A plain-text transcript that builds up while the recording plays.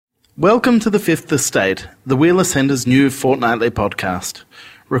Welcome to The Fifth Estate, the Wheeler Centre's new fortnightly podcast.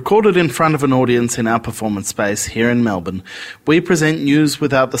 Recorded in front of an audience in our performance space here in Melbourne, we present news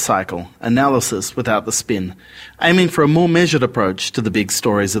without the cycle, analysis without the spin, aiming for a more measured approach to the big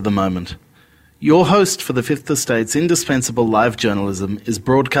stories of the moment. Your host for The Fifth Estate's indispensable live journalism is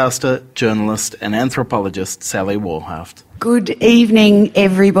broadcaster, journalist and anthropologist Sally Warhaft. Good evening,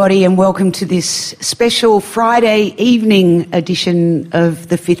 everybody, and welcome to this special Friday evening edition of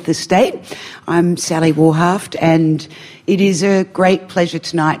The Fifth Estate. I'm Sally Warhaft, and it is a great pleasure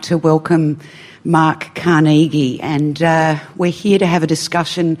tonight to welcome Mark Carnegie. And we're here to have a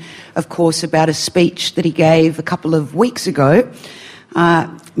discussion, of course, about a speech that he gave a couple of weeks ago.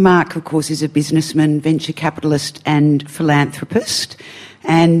 Mark, of course, is a businessman, venture capitalist and philanthropist,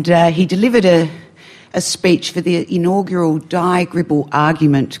 and he delivered a speech for the inaugural Die Gribble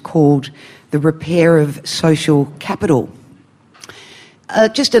argument called The Repair of Social Capital.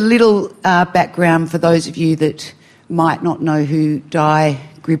 Just a little background for those of you that might not know who Di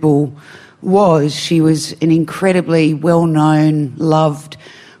Gribble was. She was an incredibly well-known, loved,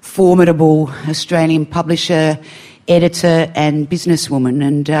 formidable Australian publisher, editor and businesswoman,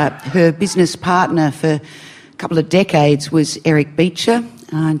 and her business partner for a couple of decades was Eric Beecher.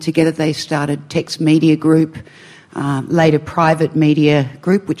 And together they started Tex Media Group, later Private Media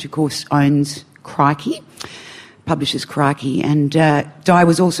Group, which of course owns Crikey, publishes Crikey. And Di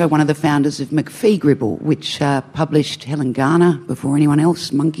was also one of the founders of McPhee Gribble, which published Helen Garner before anyone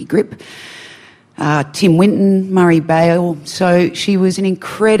else, Monkey Grip, Tim Winton, Murray Bale. So she was an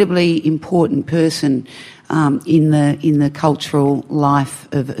incredibly important person in the cultural life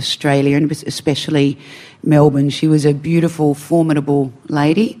of Australia, and especially Melbourne. She was a beautiful, formidable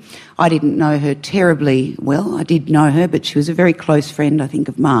lady. I didn't know her terribly well. I did know her, but she was a very close friend, I think,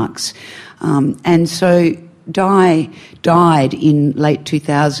 of Mark's. And so Di died in late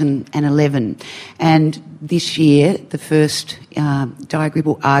 2011. And this year, the first Die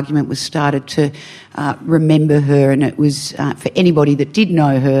Gribble argument was started to remember her, and it was, for anybody that did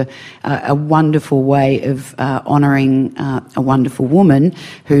know her, a wonderful way of honouring a wonderful woman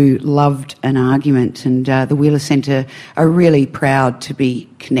who loved an argument. And the Wheeler Centre are really proud to be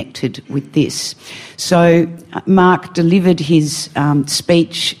connected with this. So Mark delivered his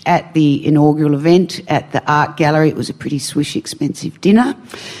speech at the inaugural event at the Art Gallery. It was a pretty swish expensive dinner.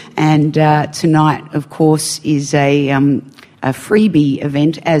 And tonight, of course, is a freebie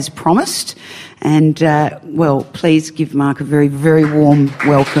event as promised. And, well, please give Mark a very, very warm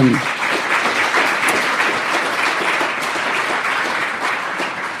welcome.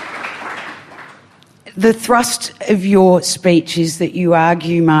 The thrust of your speech is that you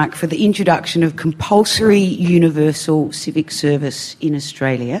argue, Mark, for the introduction of compulsory universal civic service in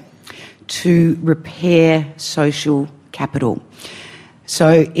Australia to repair social capital.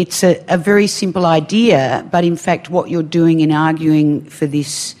 So it's a very simple idea, but in fact what you're doing in arguing for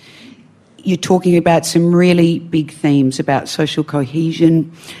this, you're talking about some really big themes about social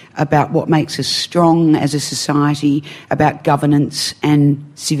cohesion, about what makes us strong as a society, about governance and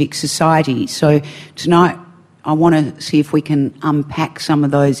civic society. So tonight I want to see if we can unpack some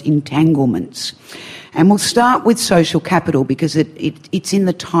of those entanglements. And we'll start with social capital because it's in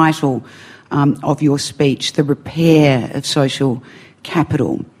the title of your speech, The Repair of Social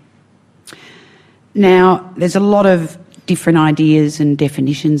Capital. Now, there's a lot of different ideas and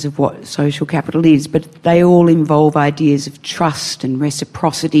definitions of what social capital is, but they all involve ideas of trust and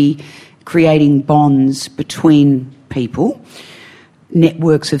reciprocity, creating bonds between people,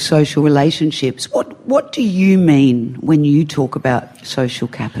 networks of social relationships. What do you mean when you talk about social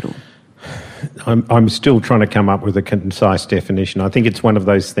capital? I'm still trying to come up with a concise definition. I think it's one of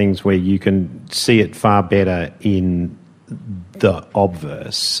those things where you can see it far better in the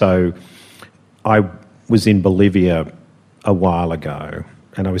obverse. So I was in Bolivia a while ago,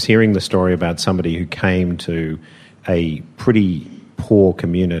 and I was hearing the story about somebody who came to a pretty poor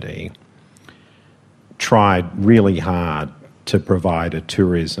community, tried really hard to provide a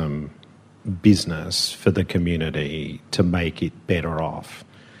tourism business for the community to make it better off.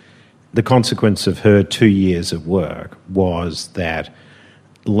 The consequence of her 2 years of work was that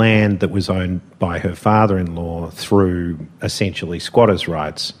land that was owned by her father-in-law through essentially squatters'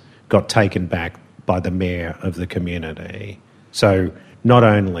 rights got taken back by the mayor of the community. So not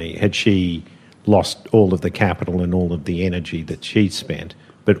only had she lost all of the capital and all of the energy that she'd spent,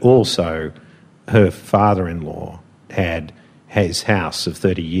 but also her father-in-law had his house of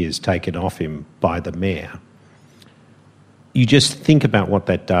 30 years taken off him by the mayor. You just think about what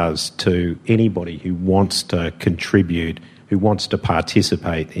that does to anybody who wants to contribute, who wants to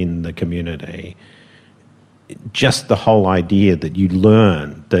participate in the community. Just the whole idea that you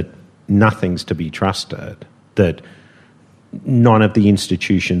learn that nothing's to be trusted, that none of the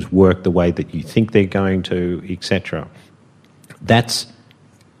institutions work the way that you think they're going to, etc. That's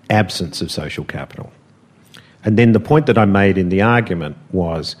absence of social capital. And then the point that I made in the argument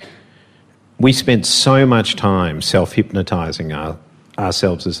was we spent so much time self-hypnotising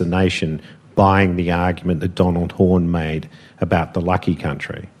ourselves as a nation buying the argument that Donald Horne made about the lucky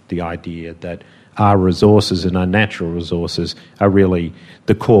country, the idea that our resources and our natural resources are really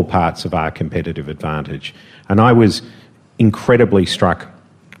the core parts of our competitive advantage. And I was incredibly struck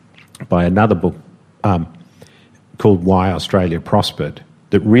by another book called Why Australia Prospered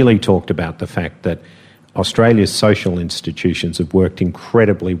that really talked about the fact that Australia's social institutions have worked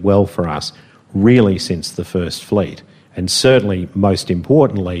incredibly well for us really since the First Fleet, and certainly most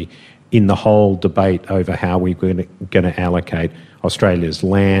importantly in the whole debate over how we're going to allocate Australia's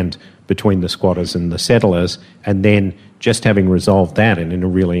land between the squatters and the settlers, and then just having resolved that and in a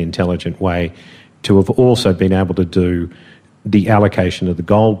really intelligent way to have also been able to do the allocation of the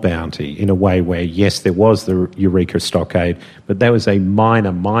gold bounty in a way where, yes, there was the Eureka Stockade, but that was a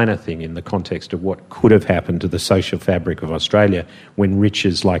minor thing in the context of what could have happened to the social fabric of Australia when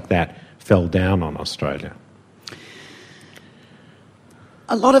riches like that fell down on Australia.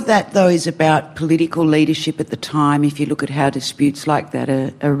 A lot of that, though, is about political leadership at the time, if you look at how disputes like that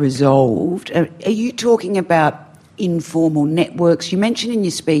are resolved. Are you talking about informal networks? You mentioned in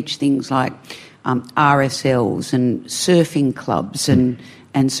your speech things like RSLs and surfing clubs and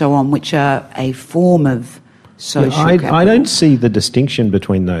so on, which are a form of social capital. I don't see the distinction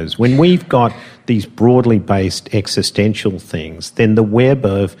between those. When we've got these broadly based existential things, then the web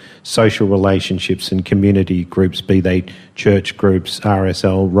of social relationships and community groups, be they church groups,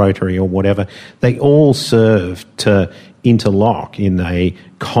 RSL, Rotary or whatever, they all serve to interlock in a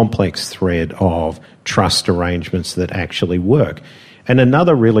complex thread of trust arrangements that actually work. And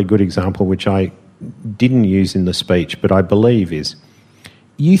another really good example, which I didn't use in the speech, but I believe is,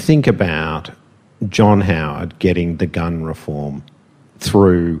 you think about John Howard getting the gun reform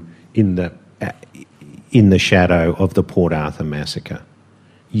through in the shadow of the Port Arthur massacre.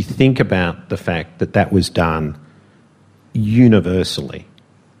 You think about the fact that that was done universally,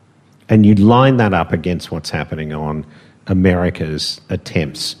 and you line that up against what's happening on America's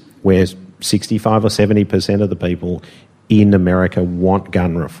attempts, where 65 or 70% of the people in America want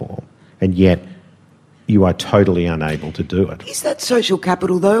gun reform, and yet you are totally unable to do it. Is that social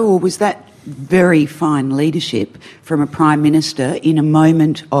capital, though, or was that very fine leadership from a Prime Minister in a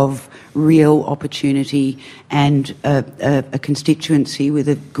moment of real opportunity and a constituency with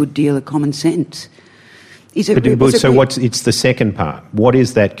a good deal of common sense? It's the second part. What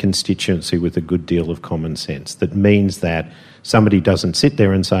is that constituency with a good deal of common sense that means that somebody doesn't sit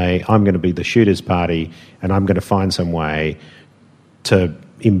there and say, I'm going to be the shooters party and I'm going to find some way to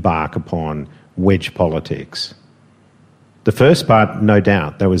embark upon wedge politics? The first part, no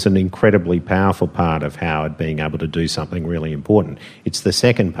doubt, that was an incredibly powerful part of Howard being able to do something really important. It's the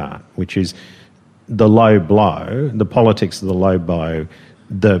second part, which is the low blow, the politics of the low blow,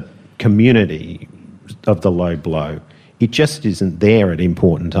 the community of the low blow. It just isn't there at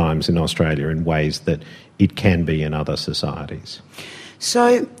important times in Australia in ways that it can be in other societies.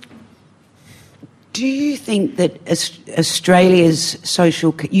 So, do you think that Australia's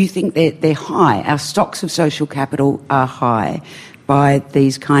you think they're high? Our stocks of social capital are high by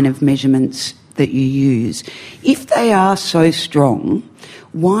these kind of measurements that you use. If they are so strong,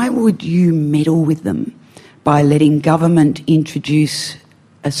 why would you meddle with them by letting government introduce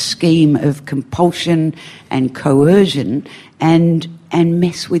a scheme of compulsion and coercion and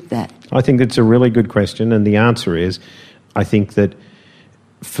mess with that? I think that's a really good question, and the answer is, I think that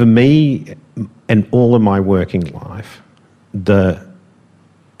for me and all of my working life, the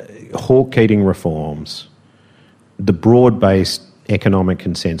Hawke-Keating reforms, the broad-based economic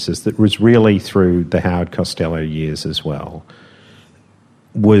consensus that was really through the Howard Costello years as well,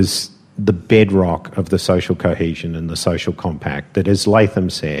 was the bedrock of the social cohesion and the social compact that, as Latham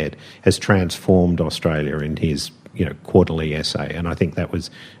said, has transformed Australia in his quarterly essay. And I think that was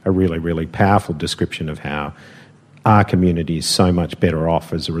a really, really powerful description of how our community is so much better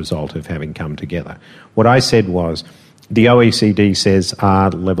off as a result of having come together. What I said was, the OECD says our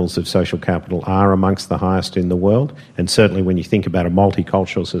levels of social capital are amongst the highest in the world, and certainly when you think about a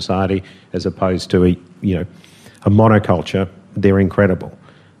multicultural society as opposed to a monoculture, they're incredible.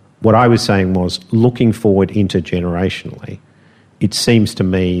 What I was saying was, looking forward intergenerationally, it seems to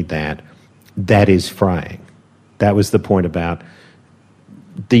me that that is fraying. That was the point about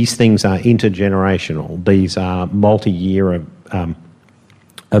these things are intergenerational. These are multi-year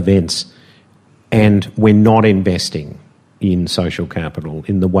events, and we're not investing in social capital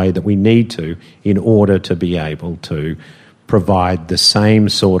in the way that we need to in order to be able to provide the same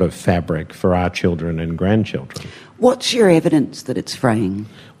sort of fabric for our children and grandchildren. What's your evidence that it's fraying?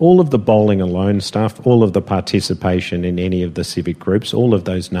 All of the bowling alone stuff, all of the participation in any of the civic groups, all of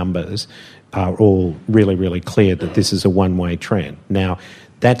those numbers are all really, really clear that this is a one-way trend. Now,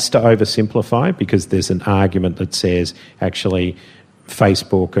 that's to oversimplify, because there's an argument that says actually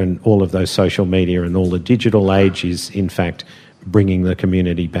Facebook and all of those social media and all the digital age is in fact bringing the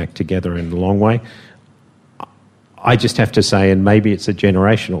community back together in a long way. I just have to say, and maybe it's a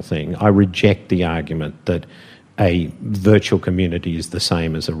generational thing, I reject the argument that a virtual community is the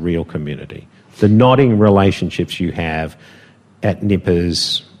same as a real community. The nodding relationships you have at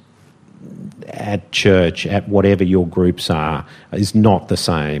Nippers, at church, at whatever your groups are, is not the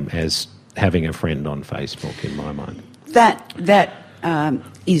same as having a friend on Facebook, in my mind. That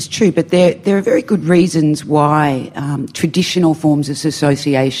is true, but there are very good reasons why traditional forms of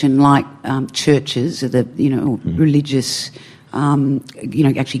association, like churches, or the religious,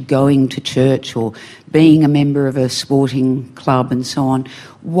 actually going to church or being a member of a sporting club and so on,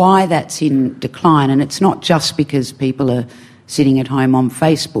 why that's in decline. And it's not just because people are sitting at home on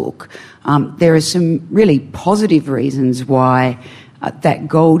Facebook. There are some really positive reasons why that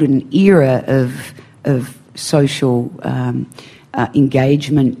golden era of social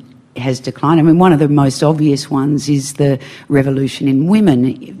engagement has declined. I mean, one of the most obvious ones is the revolution in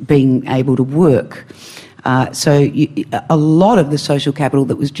women being able to work. A lot of the social capital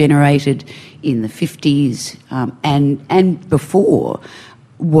that was generated in the 50s and before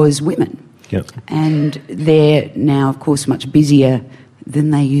was women. Yep. And they're now, of course, much busier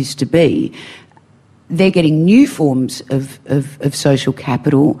than they used to be. They're getting new forms of social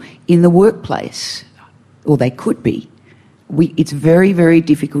capital in the workplace, or they could be. It's very, very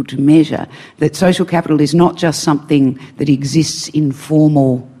difficult to measure. That social capital is not just something that exists in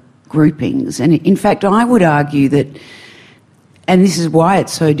formal groupings. And in fact, I would argue that, and this is why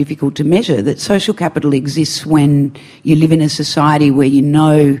it's so difficult to measure, that social capital exists when you live in a society where you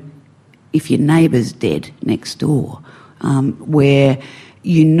know if your neighbour's dead next door, where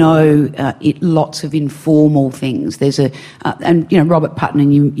you know lots of informal things. There's Robert Putnam,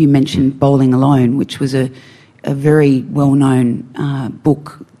 and you mentioned Bowling Alone, which was a very well-known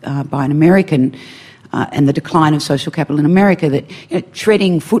book by an American, and the decline of social capital in America, that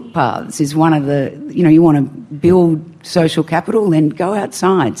treading footpaths is one of the, you want to build social capital, then go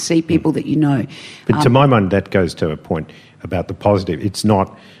outside, see people that you know. But to my mind, that goes to a point about the positive. It's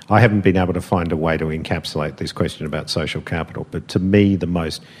not, I haven't been able to find a way to encapsulate this question about social capital, but to me the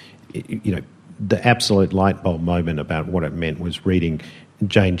most, the absolute light bulb moment about what it meant was reading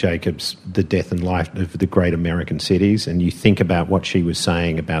Jane Jacobs' The Death and Life of the Great American Cities, and you think about what she was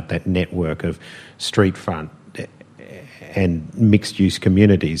saying about that network of street front and mixed-use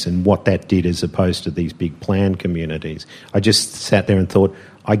communities and what that did as opposed to these big planned communities. I just sat there and thought,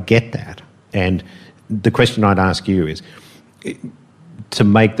 I get that. And the question I'd ask you is, to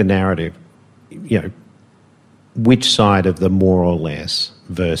make the narrative, which side of the more or less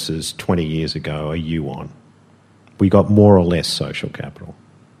versus 20 years ago are you on? We got more or less social capital.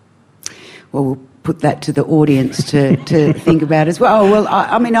 Well, we'll put that to the audience to think about as well. Well,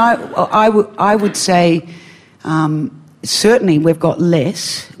 I would say certainly we've got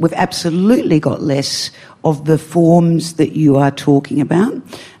less. We've absolutely got less of the forms that you are talking about.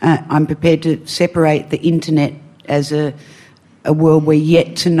 I'm prepared to separate the internet as a world we're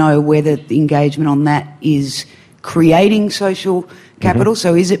yet to know whether the engagement on that is creating social capital.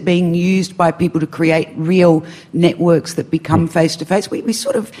 So is it being used by people to create real networks that become face-to-face? We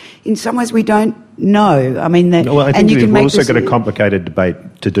sort of, in some ways, we don't know. I mean, I think we've also got a complicated debate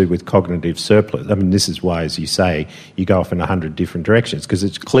to do with cognitive surplus. I mean, this is why, as you say, you go off in 100 different directions, because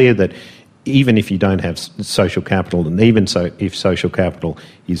it's clear that even if you don't have social capital, and even so if social capital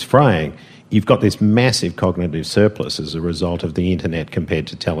is fraying, you've got this massive cognitive surplus as a result of the internet compared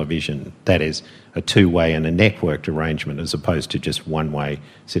to television. That is a two-way and a networked arrangement as opposed to just one way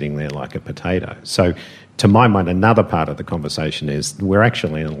sitting there like a potato. So to my mind, another part of the conversation is we're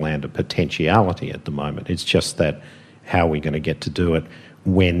actually in a land of potentiality at the moment. It's just that how are we going to get to do it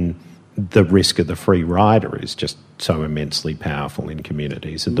when the risk of the free rider is just so immensely powerful in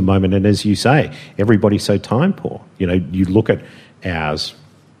communities at the moment. And as you say, everybody's so time poor. You look at ours.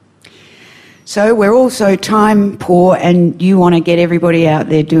 So we're also time poor, and you want to get everybody out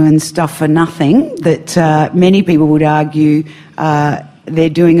there doing stuff for nothing that many people would argue they're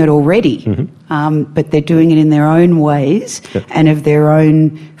doing it already. but they're doing it in their own ways and of their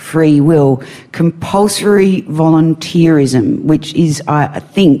own free will. Compulsory volunteerism, which is, I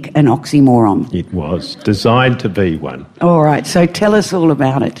think, an oxymoron. It was designed to be one. All right, so tell us all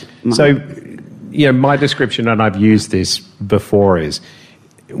about it, Mark. So, my description, and I've used this before, is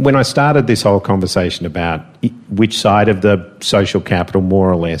when I started this whole conversation about which side of the social capital,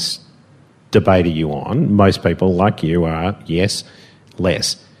 more or less, debate are you on, most people, like you, are yes,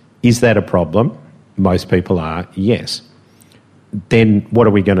 less. Is that a problem? Most people are yes. Then what are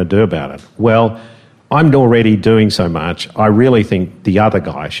we going to do about it? Well, I'm already doing so much, I really think the other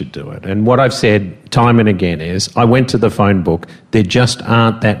guy should do it. And what I've said time and again is, I went to the phone book, there just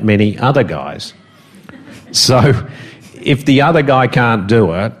aren't that many other guys. So if the other guy can't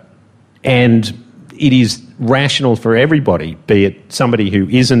do it, and it is rational for everybody, be it somebody who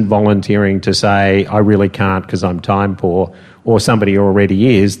isn't volunteering to say, I really can't because I'm time poor, or somebody who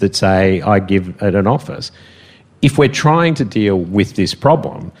already is that say, I give at an office. If we're trying to deal with this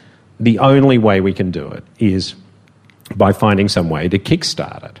problem, the only way we can do it is by finding some way to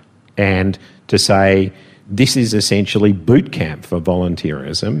kickstart it and to say, this is essentially boot camp for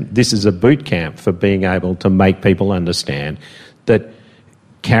volunteerism. This is a boot camp for being able to make people understand that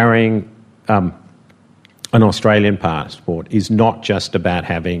carrying an Australian passport is not just about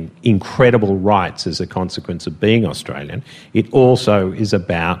having incredible rights as a consequence of being Australian. It also is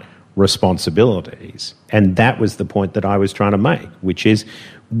about responsibilities. And that was the point that I was trying to make, which is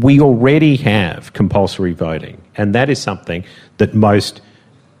we already have compulsory voting, and that is something that most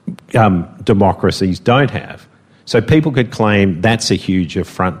democracies don't have. So people could claim that's a huge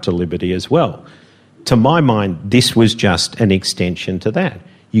affront to liberty as well. To my mind, this was just an extension to that.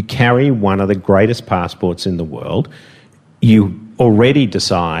 You carry one of the greatest passports in the world. You already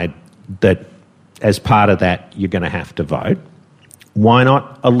decide that as part of that you're going to have to vote. Why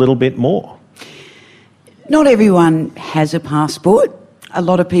not a little bit more? Not everyone has a passport. A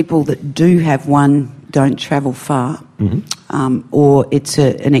lot of people that do have one don't travel far, or it's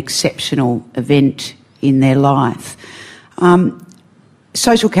an exceptional event in their life.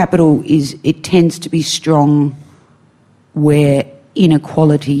 Social capital it tends to be strong where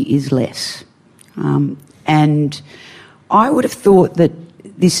inequality is less. And I would have thought that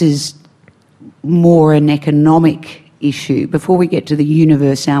this is more an economic issue. Before we get to the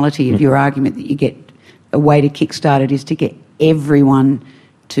universality of your argument that you get a way to kickstart it is to get everyone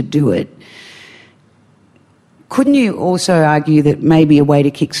to do it. Couldn't you also argue that maybe a way to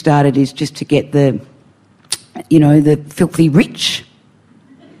kickstart it is just to get the filthy rich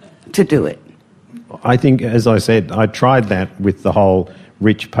to do it? I think, as I said, I tried that with the whole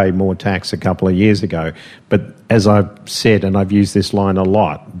rich pay more tax a couple of years ago. But as I've said, and I've used this line a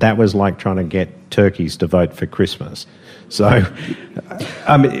lot, that was like trying to get turkeys to vote for Christmas. So,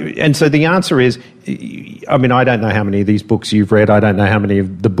 and so the answer is, I don't know how many of these books you've read. I don't know how many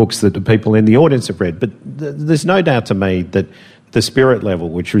of the books that the people in the audience have read. But there's no doubt to me that The Spirit Level,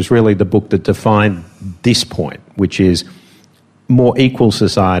 which was really the book that defined this point, which is more equal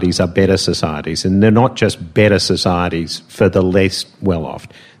societies are better societies. And they're not just better societies for the less well-off.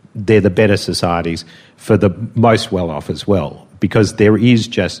 They're the better societies for the most well-off as well, because there is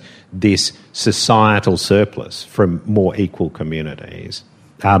just this societal surplus from more equal communities.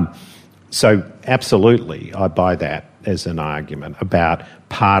 So absolutely, I buy that as an argument about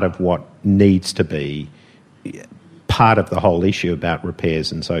part of what needs to be part of the whole issue about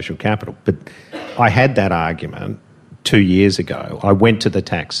repairs and social capital. But I had that argument 2 years ago. I went to the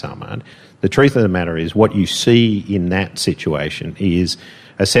tax summit. The truth of the matter is what you see in that situation is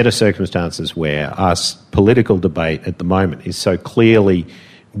a set of circumstances where our political debate at the moment is so clearly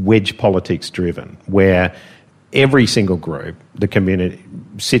wedge politics driven, where every single group, the community,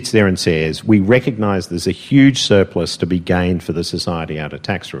 sits there and says, we recognise there's a huge surplus to be gained for the society out of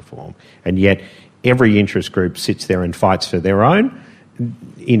tax reform, and yet every interest group sits there and fights for their own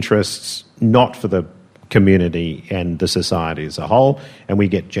interests, not for the community and the society as a whole, and we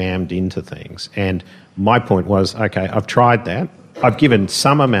get jammed into things. And my point was, okay, I've tried that. I've given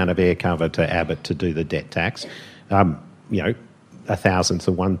some amount of air cover to Abbott to do the debt tax, a thousandth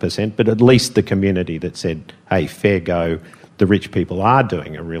of 1%, but at least the community that said, hey, fair go, the rich people are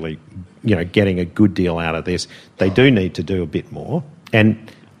doing a really, getting a good deal out of this. They do need to do a bit more.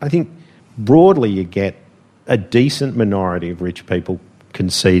 And I think broadly you get a decent minority of rich people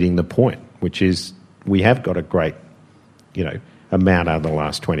conceding the point, which is we have got a great, amount out of the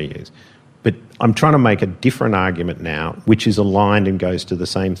last 20 years. But I'm trying to make a different argument now, which is aligned and goes to the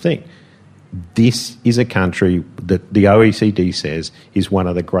same thing. This is a country that the OECD says is one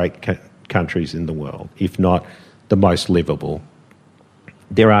of the great countries in the world, if not the most livable.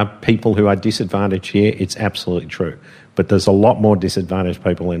 there are people who are disadvantaged here. It's absolutely true. But there's a lot more disadvantaged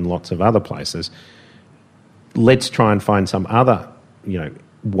people in lots of other places. Let's try and find some other,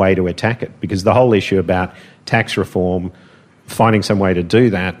 way to attack it, because the whole issue about tax reform, finding some way to do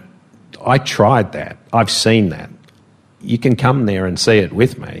that, I tried that. I've seen that. You can come there and see it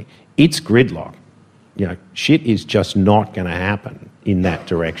with me. It's gridlock. Shit is just not going to happen in that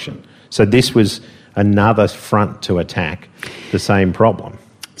direction. So this was another front to attack the same problem.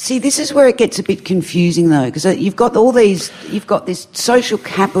 See, this is where it gets a bit confusing, though, because you've got this social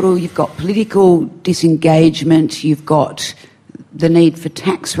capital, you've got political disengagement, you've got the need for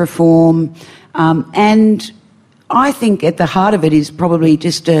tax reform, and I think at the heart of it is probably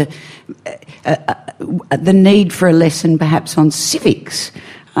just the need for a lesson perhaps on civics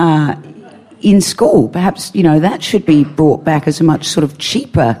in school. Perhaps, that should be brought back as a much sort of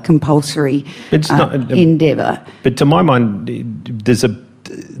cheaper compulsory endeavour. But to my mind,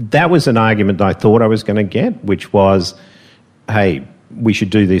 that was an argument I thought I was going to get, which was, hey, we should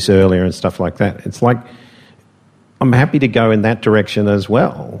do this earlier and stuff like that. It's like, I'm happy to go in that direction as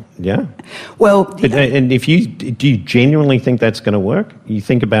well, yeah? Well... And do you genuinely think that's going to work? You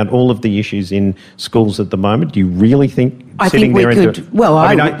think about all of the issues in schools at the moment, do you really think I think we could... Well,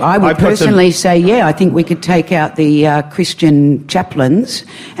 I would personally say, yeah, I think we could take out the Christian chaplains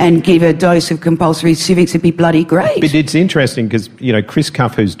and give a dose of compulsory civics. It'd be bloody great. But it's interesting because, Chris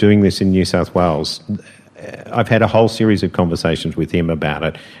Cuff, who's doing this in New South Wales... I've had a whole series of conversations with him about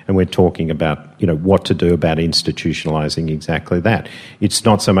it, and we're talking about, what to do about institutionalising exactly that. It's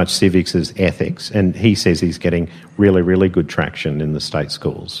not so much civics as ethics, and he says he's getting really, really good traction in the state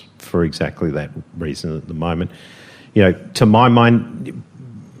schools for exactly that reason at the moment. To my mind,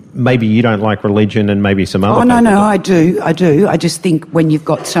 maybe you don't like religion and maybe some other people no, I do. I just think when you've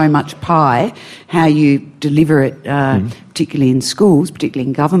got so much pie, how you deliver it, particularly in schools, particularly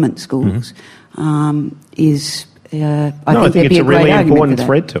in government schools... I think it's a really important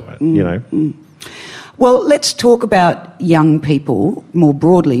thread to it, Well, let's talk about young people more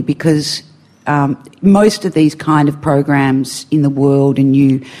broadly, because most of these kind of programs in the world, and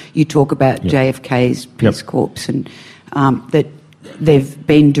you talk about JFK's Peace Corps, and that they've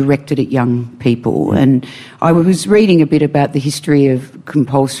been directed at young people. And I was reading a bit about the history of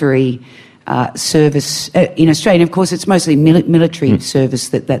compulsory service in Australia. And of course, it's mostly military service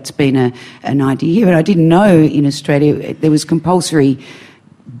that's been an idea here. But I didn't know in Australia there was compulsory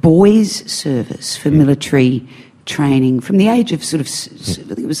boys' service for military training from the age of I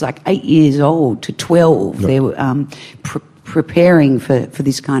think it was like 8 years old to 12. Yep. They were preparing for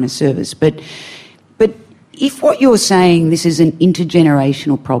this kind of service. But if what you're saying, this is an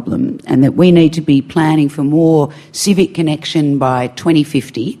intergenerational problem and that we need to be planning for more civic connection by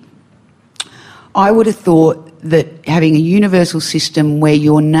 2050, I would have thought that having a universal system where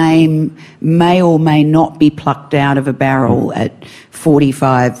your name may or may not be plucked out of a barrel at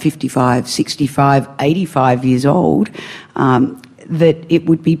 45, 55, 65, 85 years old, that it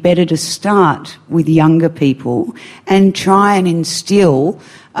would be better to start with younger people and try and instill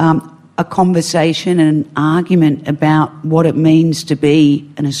a conversation and an argument about what it means to be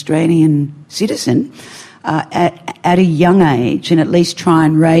an Australian citizen at a young age, and at least try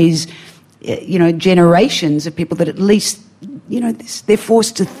and raise generations of people that at least, they're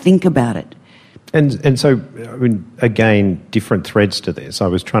forced to think about it. And so, again, different threads to this. I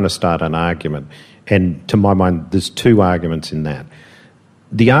was trying to start an argument, and to my mind, there's two arguments in that.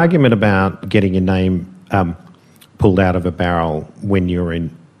 The argument about getting your name pulled out of a barrel when you're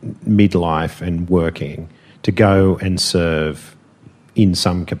in midlife and working to go and serve in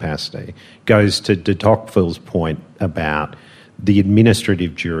some capacity goes to de Tocqueville's point about the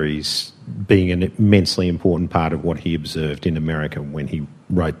administrative juries being an immensely important part of what he observed in America when he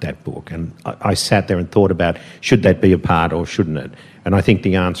wrote that book. And I sat there and thought about, should that be a part or shouldn't it? And I think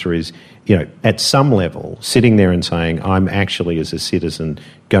the answer is, at some level, sitting there and saying, I'm actually, as a citizen,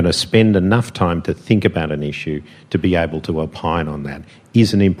 going to spend enough time to think about an issue to be able to opine on that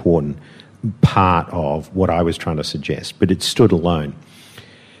is an important part of what I was trying to suggest, but it stood alone.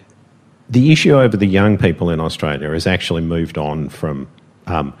 The issue over the young people in Australia has actually moved on from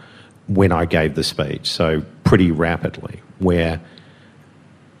when I gave the speech, so pretty rapidly, where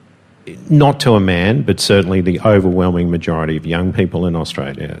not to a man, but certainly the overwhelming majority of young people in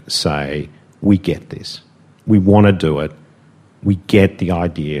Australia say, we get this, we want to do it, we get the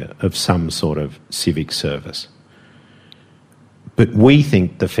idea of some sort of civic service. But we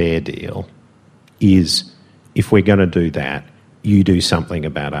think the fair deal is, if we're going to do that, you do something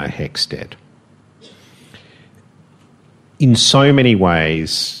about our HECS debt. In so many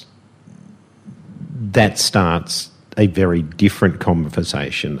ways, that starts a very different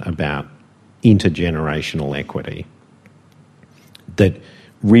conversation about intergenerational equity that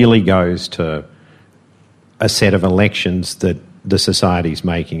really goes to a set of elections that the society's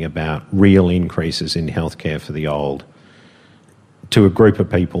making about real increases in healthcare for the old to a group of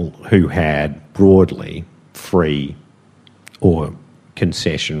people who had broadly free or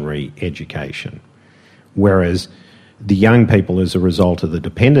concessionary education. Whereas the young people, as a result of the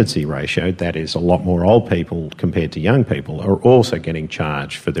dependency ratio, that is a lot more old people compared to young people, are also getting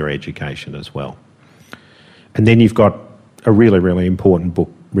charged for their education as well. And then you've got a really, really important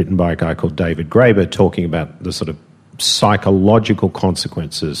book written by a guy called David Graeber talking about the sort of psychological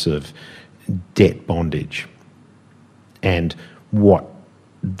consequences of debt bondage and what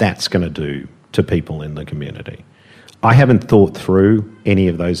that's going to do to people in the community. I haven't thought through any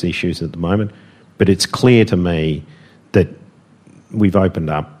of those issues at the moment, but it's clear to me that we've opened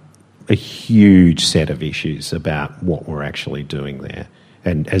up a huge set of issues about what we're actually doing there.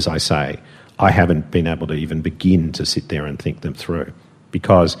 And as I say, I haven't been able to even begin to sit there and think them through,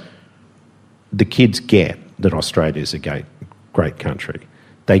 because the kids get that Australia's a great country.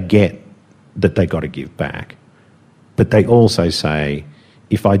 They get that they got to give back. But they also say,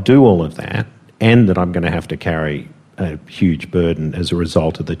 if I do all of that and that I'm going to have to carry a huge burden as a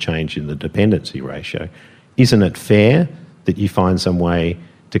result of the change in the dependency ratio, isn't it fair that you find some way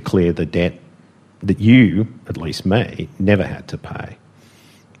to clear the debt that you, at least me, never had to pay?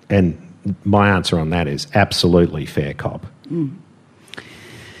 And my answer on that is absolutely fair cop. Mm.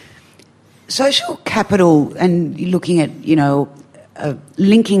 Social capital, and looking at,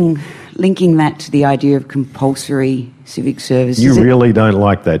 linking that to the idea of compulsory civic service. You really don't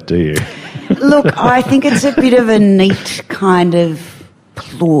like that, do you? Look, I think it's a bit of a neat kind of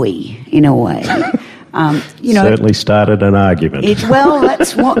ploy in a way. Certainly started an argument.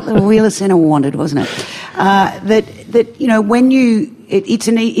 That's what the Wheeler Centre wanted, wasn't it? It's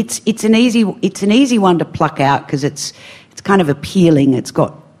an easy one to pluck out because it's kind of appealing. It's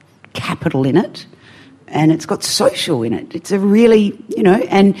got capital in it, and it's got social in it. It's a really,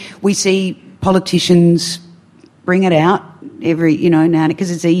 and we see politicians bring it out every, now because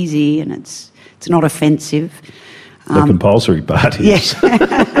it's easy and it's not offensive. The compulsory part is. Yes.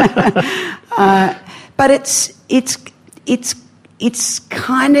 But it's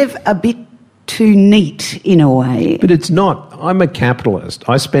kind of a bit too neat in a way. But it's not. I'm a capitalist.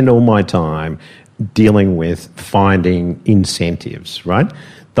 I spend all my time dealing with finding incentives, right?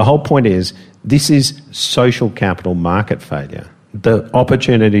 The whole point is this is social capital market failure. The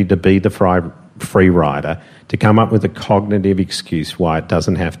opportunity to be the free rider, to come up with a cognitive excuse why it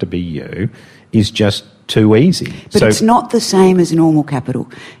doesn't have to be you, is just too easy. But it's not the same as normal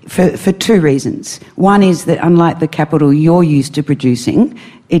capital for two reasons. One is that unlike the capital you're used to producing,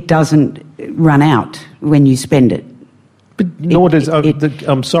 it doesn't run out when you spend it. But nor does...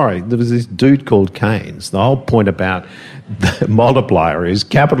 I'm sorry, there was this dude called Keynes. The whole point about the multiplier is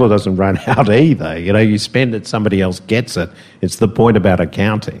capital doesn't run out either. You spend it, somebody else gets it. It's the point about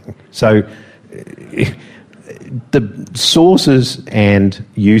accounting. So the sources and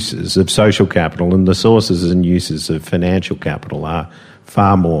uses of social capital and the sources and uses of financial capital are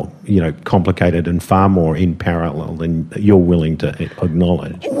far more, complicated and far more in parallel than you're willing to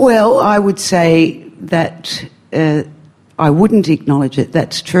acknowledge. Well, I would say that I wouldn't acknowledge it.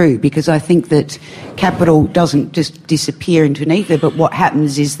 That's true, because I think that capital doesn't just disappear into an ether, but what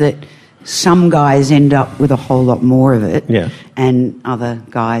happens is that some guys end up with a whole lot more of it, and other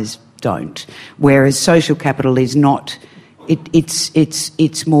guys don't. Whereas social capital is not.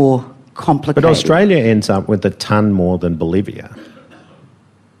 It's more complicated. But Australia ends up with a ton more than Bolivia.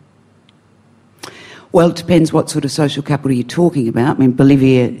 Well, it depends what sort of social capital you're talking about. I mean,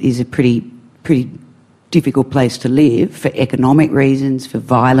 Bolivia is a pretty difficult place to live for economic reasons, for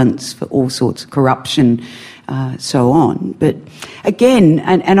violence, for all sorts of corruption, so on. But again,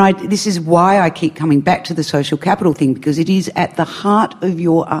 this is why I keep coming back to the social capital thing, because it is at the heart of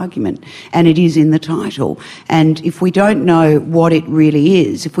your argument and it is in the title. And if we don't know what it really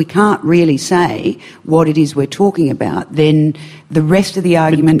is, if we can't really say what it is we're talking about, then the rest of the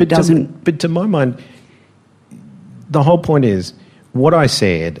argument doesn't... But to my mind, the whole point is what I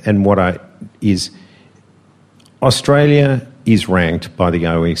said and is Australia is ranked by the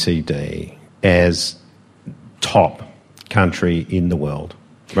OECD as top country in the world,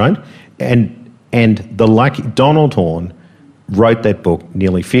 right? And Donald Horne wrote that book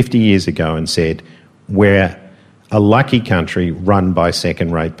nearly 50 years ago and said, we're a lucky country run by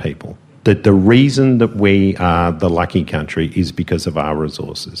second-rate people. That the reason that we are the lucky country is because of our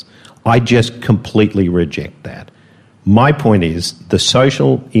resources. I just completely reject that. My point is the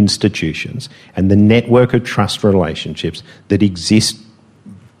social institutions and the network of trust relationships that exist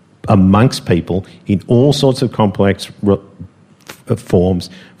amongst people in all sorts of complex forms,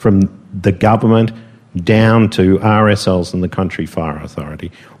 from the government down to RSLs and the Country Fire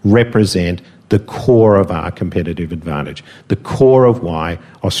Authority, represent the core of our competitive advantage, the core of why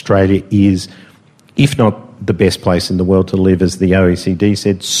Australia is, if not the best place in the world to live, as the OECD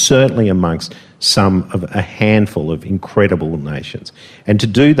said, certainly amongst some of a handful of incredible nations. And to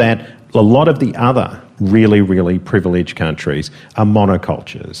do that, a lot of the other really, really privileged countries are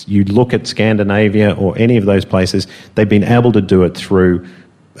monocultures. You look at Scandinavia or any of those places, they've been able to do it through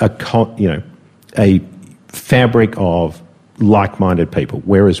a fabric of like-minded people,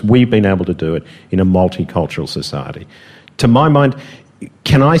 whereas we've been able to do it in a multicultural society. To my mind,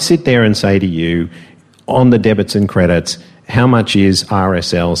 can I sit there and say to you, on the debits and credits, how much is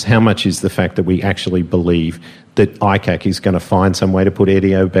RSLs? How much is the fact that we actually believe that ICAC is going to find some way to put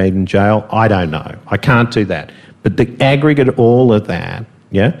Eddie Obeid in jail? I don't know. I can't do that. But the aggregate of all of that,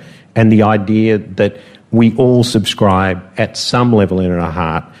 yeah, and the idea that we all subscribe at some level in our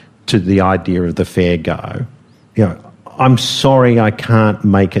heart to the idea of the fair go, you know, I'm sorry I can't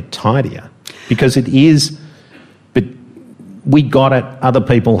make it tidier, because it is, but we got it, other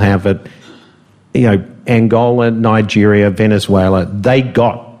people have it. You know, Angola, Nigeria, Venezuela, they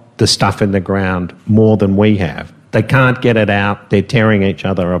got the stuff in the ground more than we have. They can't get it out. They're tearing each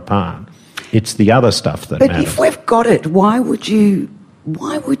other apart. It's the other stuff that matters. But if we've got it, why would you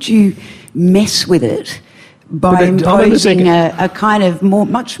mess with it by imposing a kind of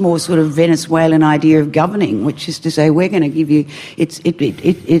much more sort of Venezuelan idea of governing, which is to say we're going to give you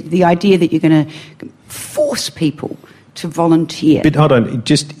the idea that you're going to force people to volunteer. But hold on, it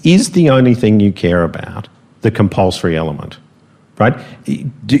just is the only thing you care about the compulsory element, right?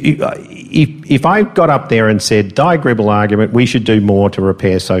 If I got up there and said, diagribble argument, we should do more to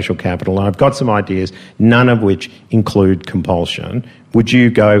repair social capital, and I've got some ideas, none of which include compulsion, would you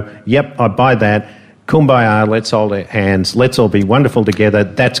go, yep, I buy that, kumbaya, let's hold our hands, let's all be wonderful together,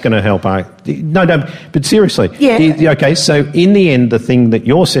 that's going to help our... No, but seriously. Yeah. Okay, so in the end, the thing that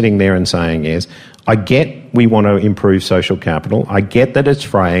you're sitting there and saying is, I get we want to improve social capital, I get that it's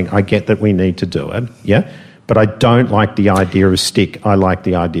fraying, I get that we need to do it, yeah? But I don't like the idea of stick, I like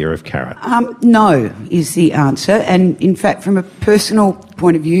the idea of carrot. No is the answer. And in fact, from a personal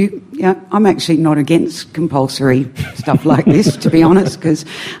point of view, yeah, I'm actually not against compulsory stuff like this, to be honest, because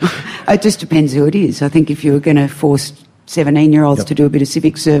it just depends who it is. I think if you were going to force 17-year-olds to do a bit of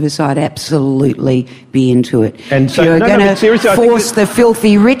civic service, I'd absolutely be into it. And so, if you were going to force the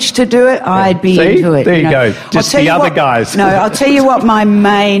filthy rich to do it, I'd be into it. There you go. Just the other guys. No, I'll tell you what my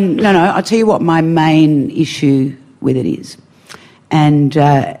main... I'll tell you what my main issue with it is. And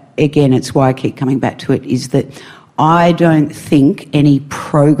again, it's why I keep coming back to it, is that I don't think any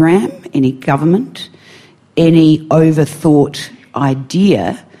program, any government, any overthought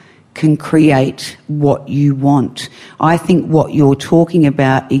idea can create what you want. I think what you're talking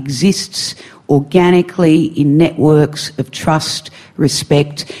about exists organically in networks of trust,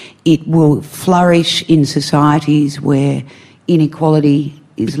 respect. It will flourish in societies where inequality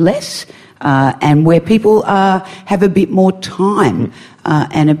is less and where people have a bit more time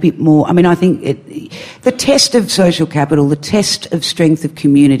and a bit more... I mean, I think the test of social capital, the test of strength of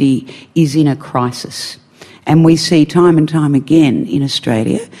community is in a crisis. And we see time and time again in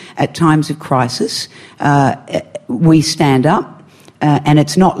Australia, at times of crisis, we stand up and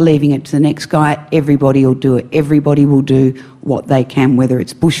it's not leaving it to the next guy. Everybody will do it. Everybody will do what they can, whether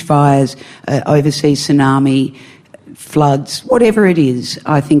it's bushfires, overseas tsunami, floods, whatever it is.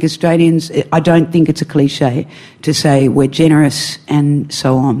 I think Australians, I don't think it's a cliche to say we're generous and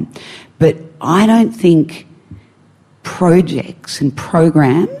so on. But I don't think projects and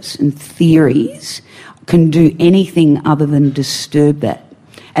programs and theories can do anything other than disturb that,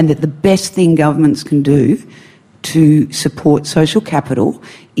 and that the best thing governments can do to support social capital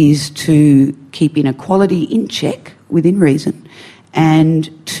is to keep inequality in check within reason and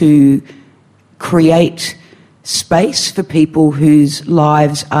to create space for people whose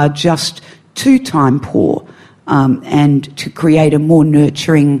lives are just too time poor and to create a more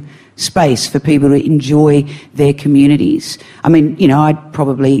nurturing space for people to enjoy their communities. I mean, I'd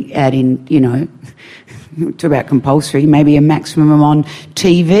probably add in, talk about compulsory, maybe a maximum on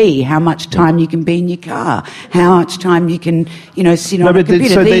TV, how much time you can be in your car, how much time you can, sit on a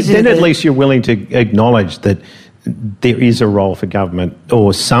computer. So then at least you're willing to acknowledge that there is a role for government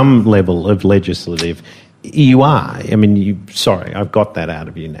or some level of legislative You are. I mean, sorry, I've got that out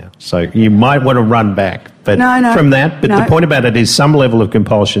of you now. So you might want to run back. But from that, the point about it is some level of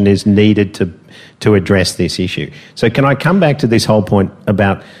compulsion is needed to address this issue. So can I come back to this whole point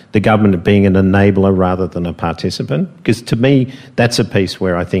about the government being an enabler rather than a participant? Because to me, that's a piece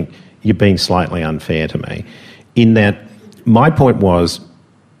where I think you're being slightly unfair to me, in that my point was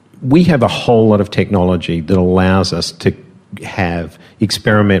we have a whole lot of technology that allows us to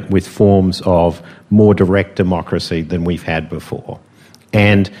experiment with forms of more direct democracy than we've had before.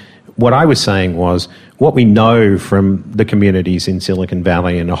 And what I was saying was what we know from the communities in Silicon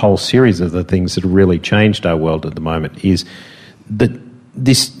Valley and a whole series of the things that have really changed our world at the moment is that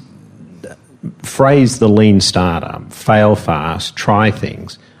this phrase, the lean startup, fail fast, try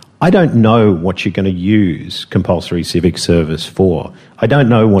things. I don't know what you're going to use compulsory civic service for. I don't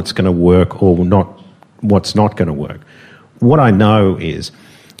know what's going to work or not, what's not going to work. What I know is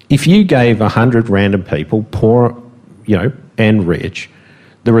if you gave 100 random people, poor, and rich,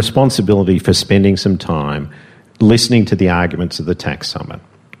 the responsibility for spending some time listening to the arguments of the tax summit,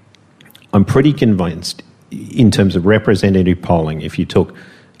 I'm pretty convinced in terms of representative polling, if you took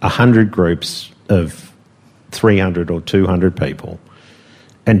 100 groups of 300 or 200 people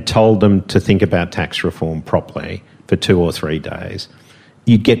and told them to think about tax reform properly for 2 or 3 days,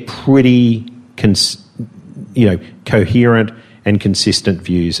 you'd get pretty coherent and consistent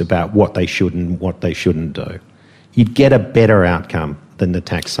views about what they should and what they shouldn't do. You'd get a better outcome than the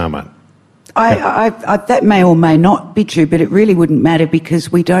tax summit. That may or may not be true, but it really wouldn't matter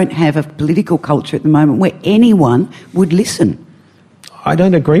because we don't have a political culture at the moment where anyone would listen. I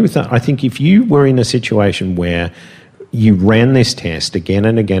don't agree with that. I think if you were in a situation where you ran this test again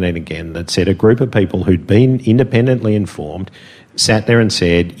and again and again that said a group of people who'd been independently informed sat there and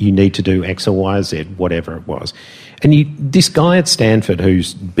said, you need to do X or Y or Z, whatever it was. And this guy at Stanford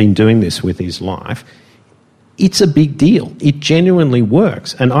who's been doing this with his life, it's a big deal. It genuinely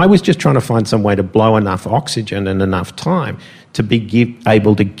works. And I was just trying to find some way to blow enough oxygen and enough time to be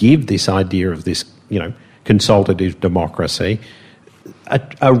able to give this idea of this, consultative democracy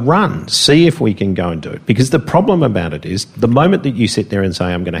a run, see if we can go and do it. Because the problem about it is the moment that you sit there and say,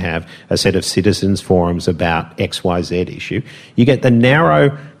 I'm going to have a set of citizens forums about XYZ issue, you get the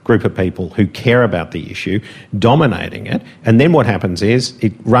narrow group of people who care about the issue dominating it. And then what happens is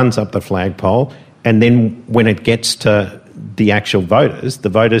it runs up the flagpole. And then when it gets to the actual voters, the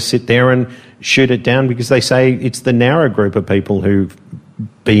voters sit there and shoot it down because they say it's the narrow group of people who've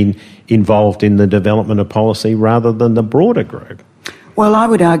been involved in the development of policy rather than the broader group. Well, I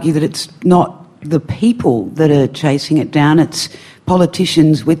would argue that it's not the people that are chasing it down, it's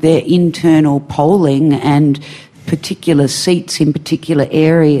politicians with their internal polling and particular seats in particular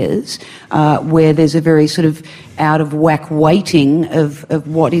areas where there's a very sort of out-of-whack weighting of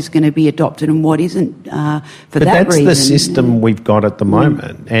what is going to be adopted and what isn't for that reason. But that's the system we've got at the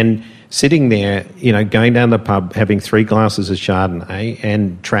moment. And sitting there, going down the pub, having 3 glasses of Chardonnay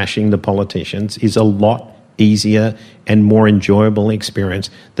and trashing the politicians is a lot easier and more enjoyable experience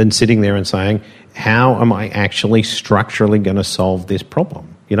than sitting there and saying, how am I actually structurally going to solve this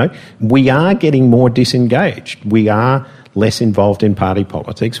problem? We are getting more disengaged. We are less involved in party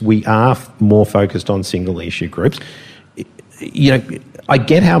politics. We are more focused on single issue groups. I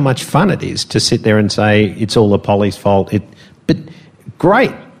get how much fun it is to sit there and say it's all the Polly's fault. But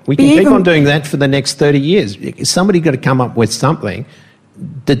great. We can keep on doing that for the next 30 years. Somebody's got to come up with something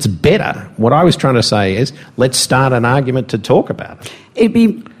that's better. What I was trying to say is let's start an argument to talk about it. It'd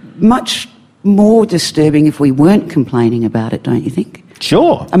be much more disturbing if we weren't complaining about it, don't you think?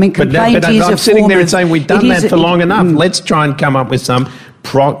 Sure. I mean, complaint is I'm sitting there and saying we've done that for long enough. Let's try and come up with some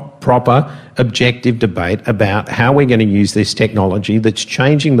proper, objective debate about how we're going to use this technology that's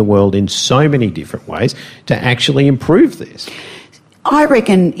changing the world in so many different ways to actually improve this. I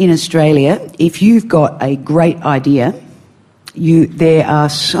reckon in Australia, if you've got a great idea, there are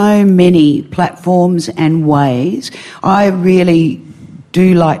so many platforms and ways. I really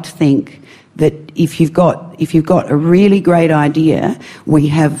do like to think that if you've got a really great idea, we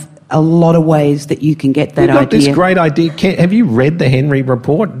have a lot of ways that you can get that idea. We've got this great idea. Have you read the Henry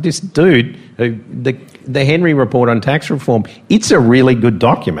Report? This dude, the Henry Report on tax reform, it's a really good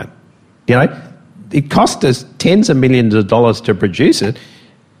document. It cost us tens of millions of dollars to produce it.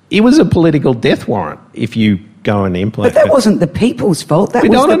 It was a political death warrant if you go and implement it. But that wasn't the people's fault. That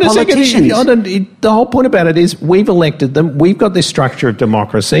was the politicians. The whole point about it is we've elected them. We've got this structure of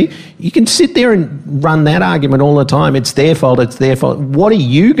democracy. You can sit there and run that argument all the time. It's their fault. It's their fault. What are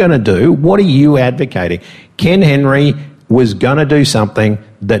you going to do? What are you advocating? Ken Henry was going to do something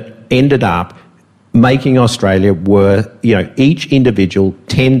that ended up making Australia each individual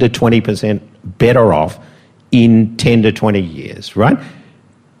 10 to 20% better off in 10 to 20 years, right?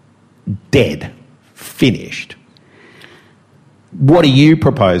 Dead. Finished. What are you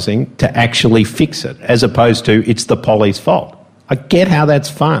proposing to actually fix it, as opposed to it's the Polly's fault? I get how that's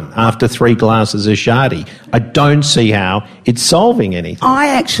fun after 3 glasses of shardy. I don't see how it's solving anything. I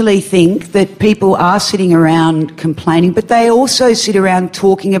actually think that people are sitting around complaining, but they also sit around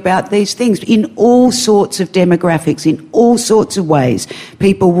talking about these things in all sorts of demographics, in all sorts of ways.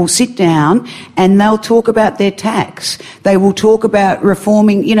 People will sit down and they'll talk about their tax. They will talk about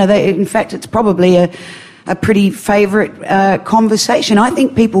reforming, in fact, it's probably a pretty favourite conversation. I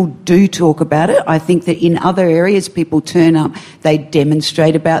think people do talk about it. I think that in other areas people turn up, they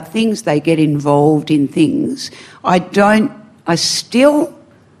demonstrate about things, they get involved in things. I still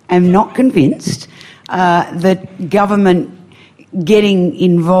am not convinced that government getting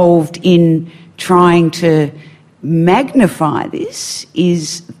involved in trying to magnify this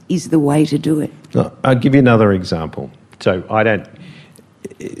is the way to do it. I'll give you another example. So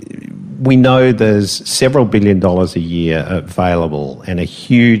we know there's several $1 billion a year available and a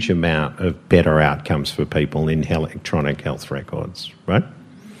huge amount of better outcomes for people in electronic health records, right?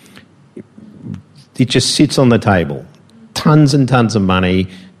 It just sits on the table. Tons and tons of money,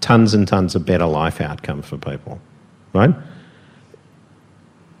 tons and tons of better life outcomes for people, right?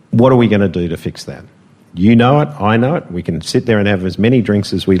 What are we going to do to fix that? You know it, I know it. We can sit there and have as many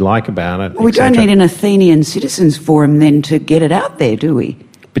drinks as we like about it. Well, we don't need an Athenian Citizens Forum then to get it out there, do we?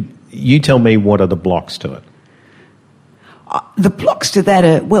 But you tell me, what are the blocks to it? The blocks to that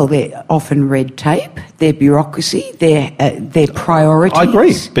are, they're often red tape, they're bureaucracy, they're priorities. I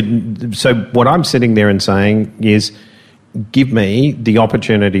agree. But so what I'm sitting there and saying is, give me the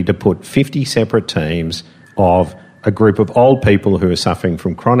opportunity to put 50 separate teams of a group of old people who are suffering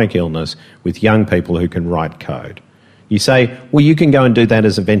from chronic illness with young people who can write code. You say, well, you can go and do that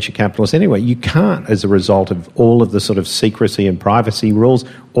as a venture capitalist anyway. You can't, as a result of all of the sort of secrecy and privacy rules,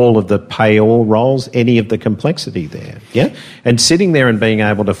 all of the pay-all roles, any of the complexity there. Yeah? And sitting there and being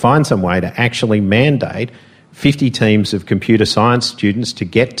able to find some way to actually mandate 50 teams of computer science students to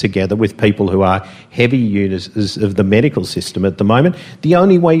get together with people who are heavy users of the medical system at the moment. The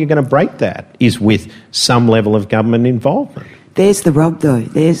only way you're going to break that is with some level of government involvement. There's the rub, though.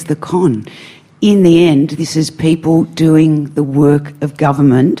 There's the con. In the end, this is people doing the work of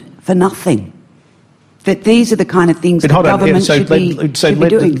government for nothing. That these are the kind of things that government should be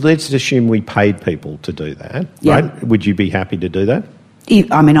doing. Let's assume we paid people to do that, right? Would you be happy to do that?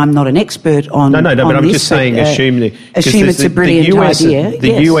 I mean, I'm not an expert on No, but I'm just saying assume it's a brilliant idea.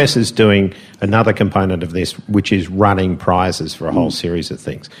 The US is doing another component of this, which is running prizes for a whole series of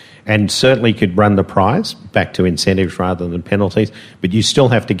things. And certainly could run the prize back to incentives rather than penalties, but you still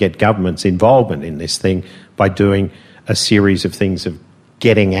have to get government's involvement in this thing by doing a series of things of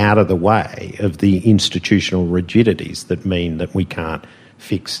getting out of the way of the institutional rigidities that mean that we can't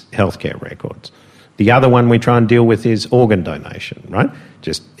fix healthcare records. The other one we try and deal with is organ donation, right?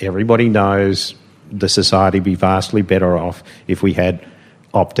 Just everybody knows the society would be vastly better off if we had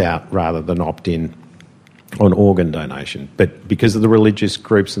opt-out rather than opt-in on organ donation. But because of the religious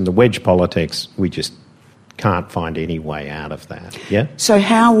groups and the wedge politics, we just can't find any way out of that, yeah? So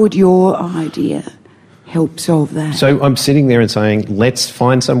how would your idea help solve that? So I'm sitting there and saying, let's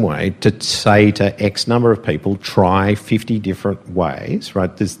find some way to say to X number of people, try 50 different ways,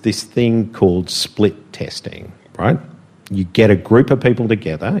 right? There's this thing called split testing, right? You get a group of people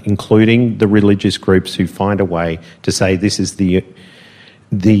together, including the religious groups who find a way to say this is the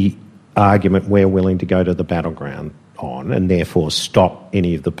argument we're willing to go to the battleground on and therefore stop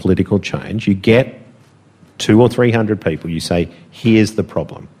any of the political change. You get 200 or 300 people, you say, here's the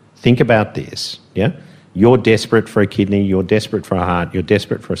problem. Think about this, yeah? You're desperate for a kidney, you're desperate for a heart, you're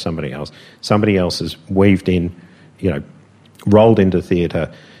desperate for somebody else. Somebody else is weaved in, rolled into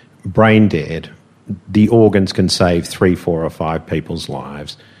theatre, brain dead. The organs can save 3, 4 or 5 people's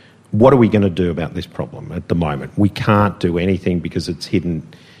lives. What are we going to do about this problem at the moment? We can't do anything because it's hidden.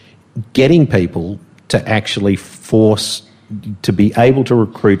 Getting people to actually force to be able to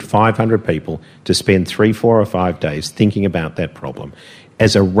recruit 500 people to spend 3, 4 or 5 days thinking about that problem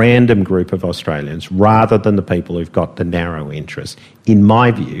as a random group of Australians rather than the people who've got the narrow interest, in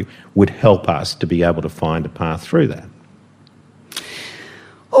my view, would help us to be able to find a path through that.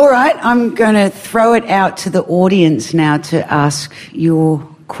 All right, I'm going to throw it out to the audience now to ask your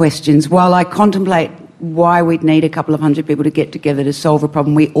questions. While I contemplate why we'd need a couple of hundred people to get together to solve a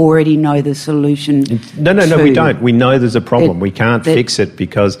problem we already know the solution No, we don't. We know there's a problem. We can't fix it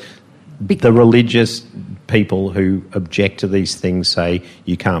because the religious people who object to these things say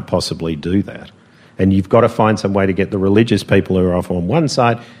you can't possibly do that. And you've got to find some way to get the religious people who are off on one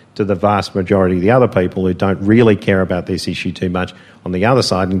side to the vast majority of the other people who don't really care about this issue too much on the other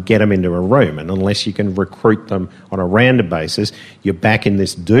side and get them into a room. And unless you can recruit them on a random basis, you're back in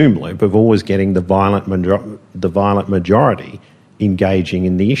this doom loop of always getting the violent majority engaging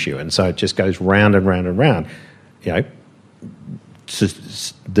in the issue. And so it just goes round and round and round. You know,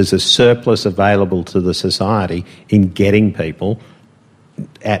 there's a surplus available to the society in getting people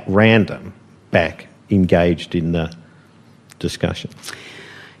at random back engaged in the discussion.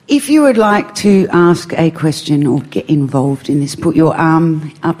 If you would like to ask a question or get involved in this, put your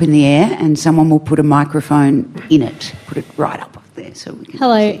arm up in the air and someone will put a microphone in it. Put it right up there so we can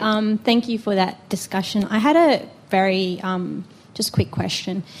Hello, thank you for that discussion. I had a very just quick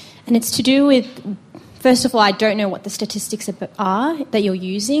question, and it's to do with, first of all, I don't know what the statistics are that you're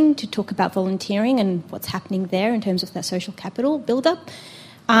using to talk about volunteering and what's happening there in terms of that social capital build-up.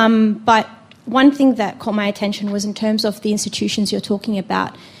 But one thing that caught my attention was in terms of the institutions you're talking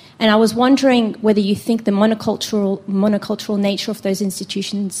about. And I was wondering whether you think the monocultural nature of those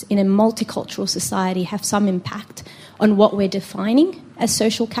institutions in a multicultural society have some impact on what we're defining as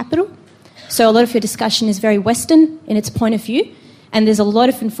social capital. So a lot of your discussion is very Western in its point of view, and there's a lot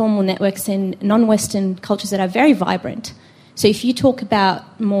of informal networks in non-Western cultures that are very vibrant. So if you talk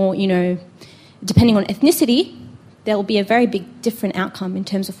about more, depending on ethnicity, there will be a very big different outcome in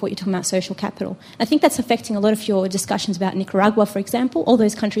terms of what you're talking about social capital. I think that's affecting a lot of your discussions about Nicaragua, for example. All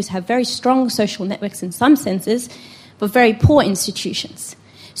those countries have very strong social networks in some senses, but very poor institutions.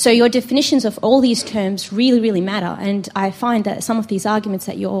 So your definitions of all these terms really, really matter. And I find that some of these arguments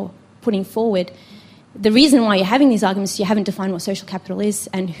that you're putting forward, the reason why you're having these arguments is you haven't defined what social capital is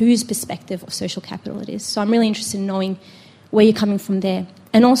and whose perspective of social capital it is. So I'm really interested in knowing where you're coming from there.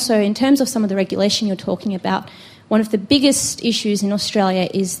 And also, in terms of some of the regulation you're talking about, one of the biggest issues in Australia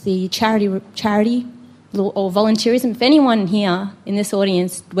is the charity or volunteerism. If anyone here in this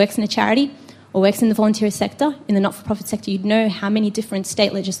audience works in a charity or works in the volunteer sector, in the not-for-profit sector, you'd know how many different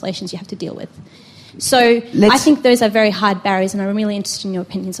state legislations you have to deal with. So I think those are very hard barriers, and I'm really interested in your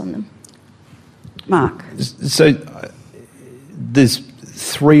opinions on them. Mark. So there's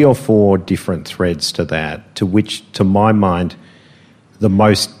 3 or 4 different threads to that, to which, to my mind, the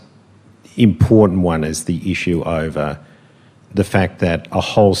most important one is the issue over the fact that a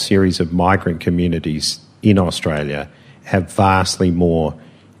whole series of migrant communities in Australia have vastly more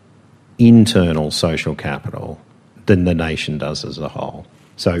internal social capital than the nation does as a whole.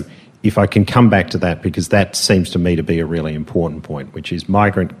 So if I can come back to that, because that seems to me to be a really important point, which is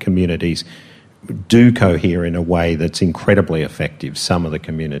migrant communities do cohere in a way that's incredibly effective, some of the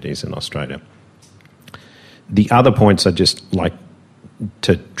communities in Australia. The other points I just like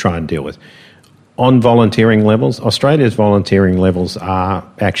to try and deal with. On volunteering levels, Australia's volunteering levels are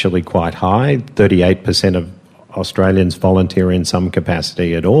actually quite high. 38% of Australians volunteer in some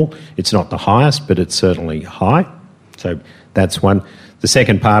capacity at all. It's not the highest, but it's certainly high. So that's one. The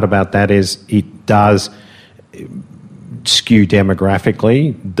second part about that is it does skew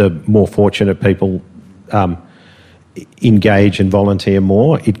demographically. The more fortunate people engage and volunteer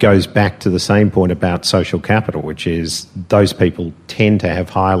more. It goes back to the same point about social capital, which is those people tend to have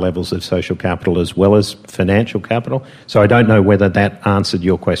higher levels of social capital as well as financial capital. So I don't know whether that answered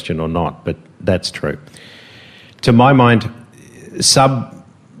your question or not, but that's true. To my mind,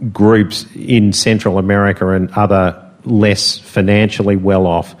 subgroups in Central America and other less financially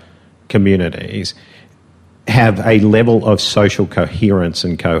well-off communities have a level of social coherence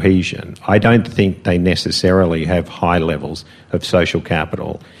and cohesion. I don't think they necessarily have high levels of social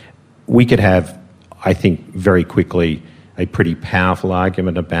capital. We could have, I think, very quickly a pretty powerful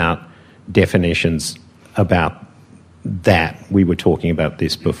argument about definitions about that. We were talking about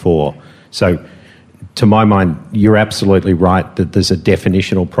this before. So, to my mind, you're absolutely right that there's a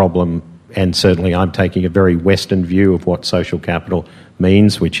definitional problem, and certainly I'm taking a very Western view of what social capital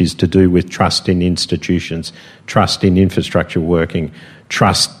means, which is to do with trust in institutions, trust in infrastructure working,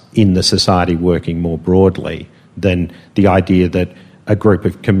 trust in the society working more broadly, than the idea that a group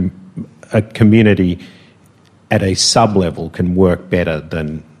of a community at a sub-level can work better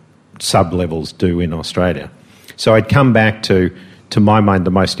than sub-levels do in Australia. So I'd come back to my mind,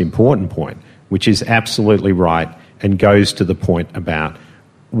 the most important point, which is absolutely right and goes to the point about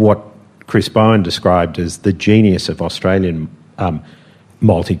what Chris Bowen described as the genius of Australian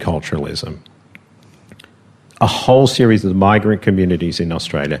multiculturalism. A whole series of the migrant communities in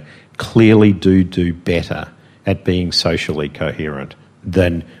Australia clearly do better at being socially coherent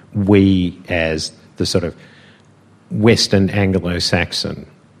than we as the sort of Western Anglo-Saxon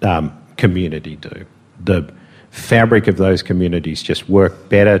community do. The fabric of those communities just work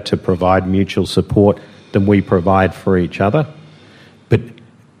better to provide mutual support than we provide for each other. But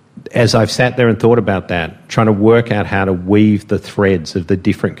as I've sat there and thought about that, trying to work out how to weave the threads of the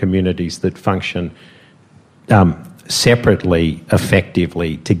different communities that function separately,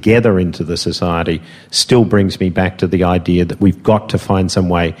 effectively, together into the society, still brings me back to the idea that we've got to find some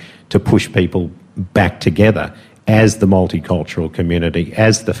way to push people back together as the multicultural community,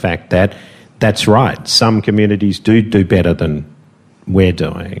 as the fact that that's right, some communities do better than we're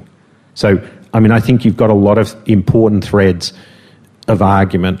doing. So, I mean, I think you've got a lot of important threads of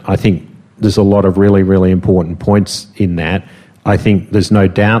argument. I think there's a lot of really, really important points in that. I think there's no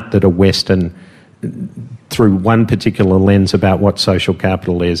doubt that a Western, through one particular lens about what social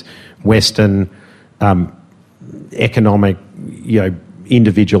capital is, Western economic,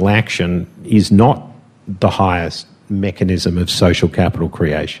 individual action is not the highest mechanism of social capital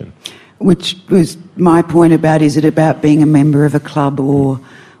creation. Which was my point about, is it about being a member of a club or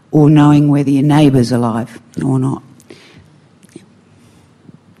knowing whether your neighbour's alive or not?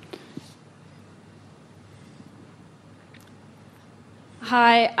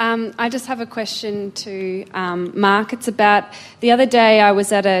 Hi, I just have a question to Mark. It's about, the other day I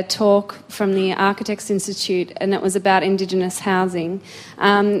was at a talk from the Architects Institute and it was about Indigenous housing.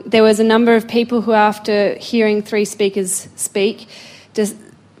 There was a number of people who, after hearing 3 speakers speak, just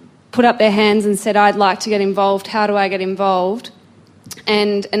put up their hands and said, I'd like to get involved, how do I get involved?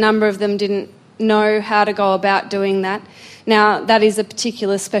 And a number of them didn't know how to go about doing that. Now, that is a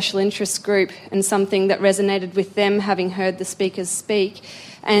particular special interest group and something that resonated with them, having heard the speakers speak,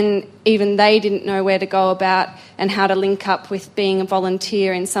 and even they didn't know where to go about and how to link up with being a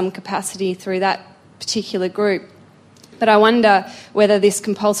volunteer in some capacity through that particular group. But I wonder whether this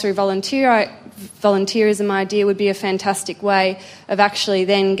compulsory volunteerism idea would be a fantastic way of actually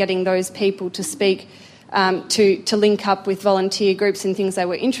then getting those people to speak, to link up with volunteer groups in things they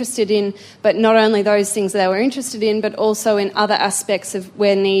were interested in, but not only those things they were interested in, but also in other aspects of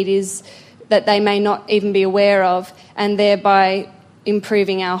where need is that they may not even be aware of, and thereby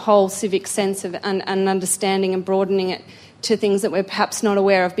improving our whole civic sense of and understanding and broadening it to things that we're perhaps not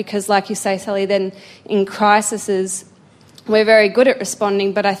aware of. Because, like you say, Sally, then in crises, we're very good at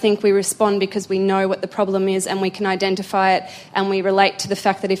responding, but I think we respond because we know what the problem is and we can identify it, and we relate to the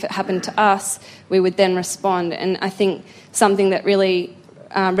fact that if it happened to us, we would then respond. And I think something that really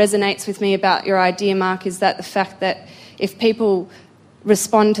resonates with me about your idea, Mark, is that the fact that if people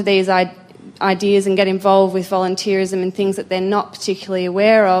respond to these ideas and get involved with volunteerism and things that they're not particularly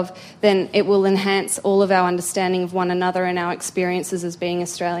aware of, then it will enhance all of our understanding of one another and our experiences as being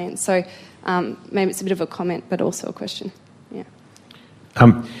Australians. So maybe it's a bit of a comment, but also a question. Yeah.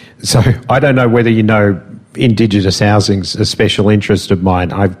 So I don't know whether you know Indigenous housing's a special interest of mine.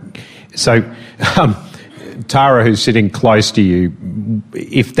 Tara, who's sitting close to you,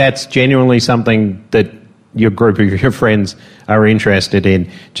 if that's genuinely something that your group of your friends are interested in,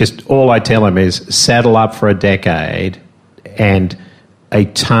 just all I tell them is saddle up for a decade and a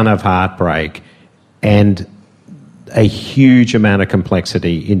ton of heartbreak and a huge amount of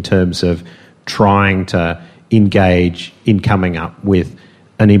complexity in terms of trying to engage in coming up with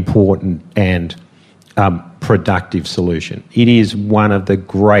an important and productive solution. It is one of the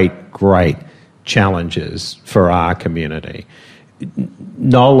great challenges for our community.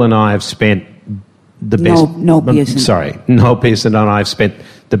 Noel and I have spent the best... Noel Pearson. Sorry, Noel Pearson and I have spent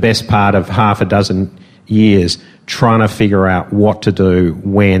the best part of half a dozen years trying to figure out what to do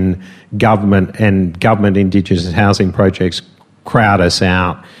when government Indigenous housing projects crowd us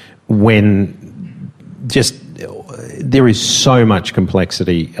out, when just there is so much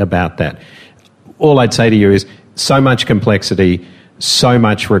complexity about that. All I'd say to you is so much complexity, so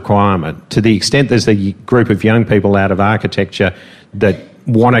much requirement. To the extent there's a group of young people out of architecture that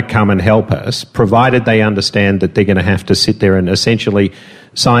want to come and help us, provided they understand that they're going to have to sit there and essentially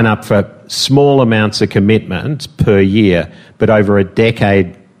sign up for small amounts of commitment per year, but over a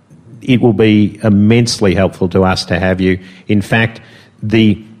decade it will be immensely helpful to us to have you. In fact,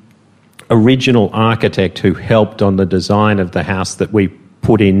 the original architect who helped on the design of the house that we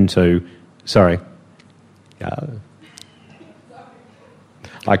put into... Sorry.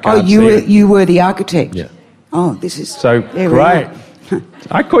 I can't you were the architect? Yeah. Oh, this is... So great.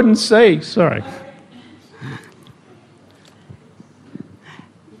 I couldn't see, sorry.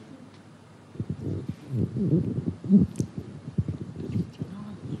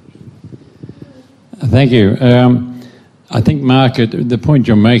 Thank you. I think, Mark, the point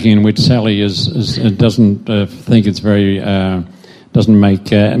you're making, in which Sally doesn't think it's very doesn't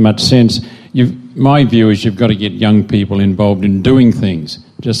make much sense. My view is you've got to get young people involved in doing things.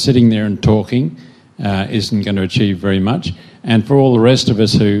 Just sitting there and talking isn't going to achieve very much. And for all the rest of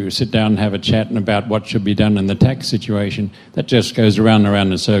us who sit down and have a chat about what should be done in the tax situation, that just goes around and around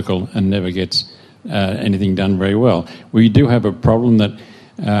in a circle and never gets anything done very well. We do have a problem that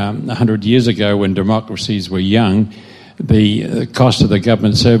 100 years ago, when democracies were young, the cost of the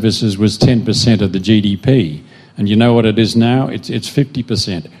government services was 10% of the GDP. And you know what it is now? It's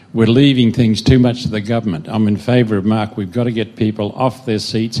 50%. We're leaving things too much to the government. I'm in favour of Mark. We've got to get people off their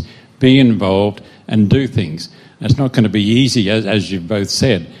seats, be involved and do things. It's not going to be easy, as you've both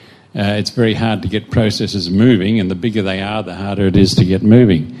said. It's very hard to get processes moving, and the bigger they are, the harder it is to get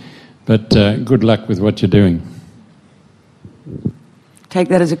moving. But good luck with what you're doing. Take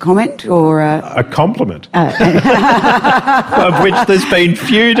that as a comment or a compliment, of which there's been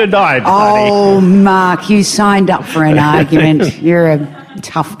few tonight. Oh, buddy. Mark, you signed up for an argument. You're a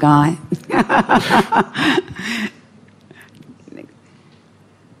tough guy.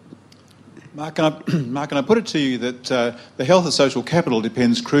 Mark, can I put it to you that the health of social capital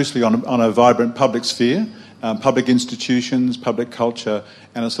depends crucially on a vibrant public sphere, public institutions, public culture,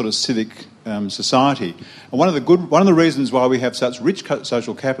 and a sort of civic society. And one of the reasons why we have such rich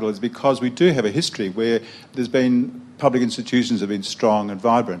social capital is because we do have a history where there's been public institutions have been strong and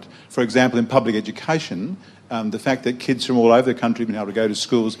vibrant. For example, in public education, the fact that kids from all over the country have been able to go to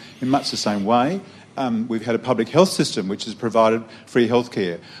schools in much the same way. We've had a public health system which has provided free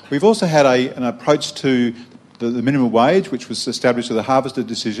healthcare. We've also had an approach to the minimum wage, which was established with the Harvester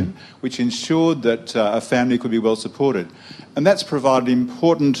decision, which ensured that a family could be well supported. And that's provided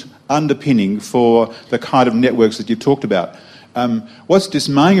important underpinning for the kind of networks that you've talked about. What's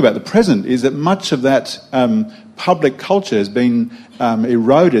dismaying about the present is that much of that public culture has been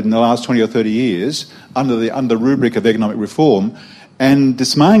eroded in the last 20 or 30 years under the rubric of economic reform. And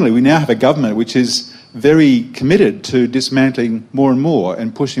dismayingly, we now have a government which is very committed to dismantling more and more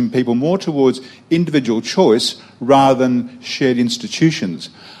and pushing people more towards individual choice rather than shared institutions.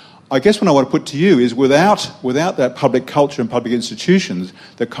 I guess what I want to put to you is without that public culture and public institutions,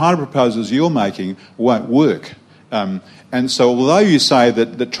 the kind of proposals you're making won't work. And so although you say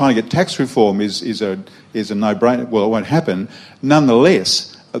that trying to get tax reform is a no-brainer, well, it won't happen,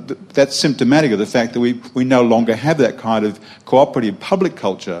 nonetheless, that's symptomatic of the fact that we no longer have that kind of cooperative public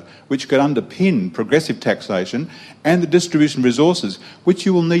culture which could underpin progressive taxation and the distribution of resources, which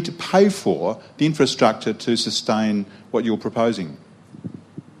you will need to pay for the infrastructure to sustain what you're proposing.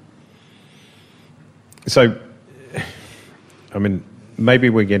 So, I mean, maybe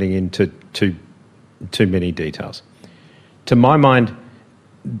we're getting into too many details. To my mind,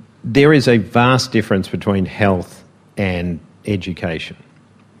 there is a vast difference between health and education.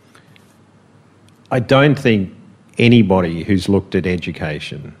 I don't think anybody who's looked at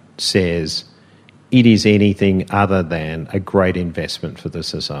education says it is anything other than a great investment for the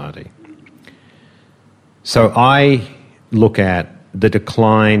society. So I look at the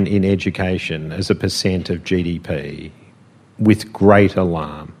decline in education as a percent of GDP with great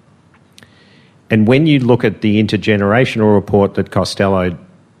alarm. And when you look at the intergenerational report that Costello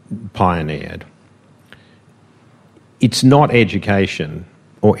pioneered, it's not education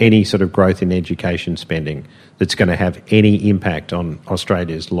or any sort of growth in education spending that's going to have any impact on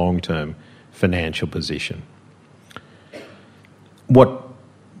Australia's long-term financial position. What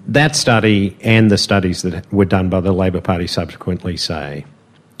that study and the studies that were done by the Labor Party subsequently say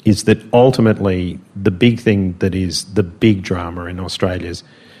is that ultimately the big thing that is the big drama in Australia's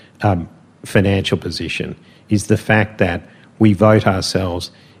financial position is the fact that we vote ourselves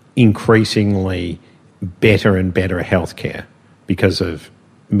increasingly better and better healthcare because of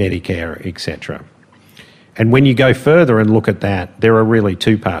Medicare, etc. And when you go further and look at that, there are really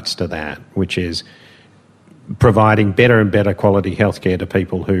two parts to that, which is providing better and better quality healthcare to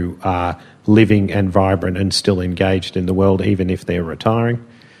people who are living and vibrant and still engaged in the world, even if they're retiring,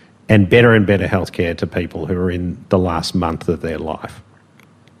 and better healthcare to people who are in the last month of their life.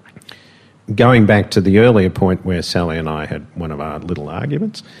 Going back to the earlier point where Sally and I had one of our little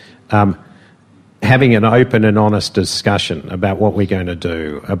arguments, having an open and honest discussion about what we're going to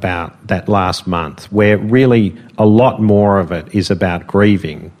do about that last month, where really a lot more of it is about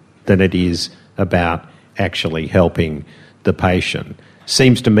grieving than it is about actually helping the patient,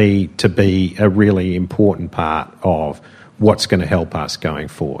 seems to me to be a really important part of what's going to help us going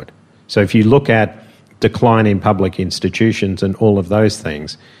forward. So if you look at decline in public institutions and all of those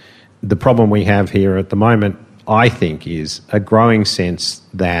things, the problem we have here at the moment, I think, is a growing sense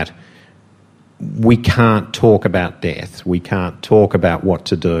that we can't talk about death. We can't talk about what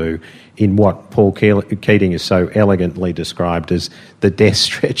to do in what Paul Keating has so elegantly described as the death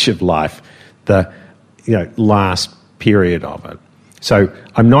stretch of life, the last period of it. So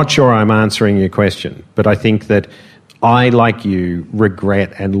I'm not sure I'm answering your question, but I think that I, like you,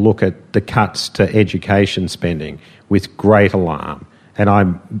 regret and look at the cuts to education spending with great alarm. And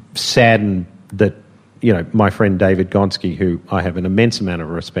I'm saddened that, my friend David Gonski, who I have an immense amount of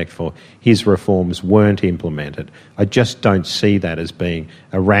respect for, his reforms weren't implemented. I just don't see that as being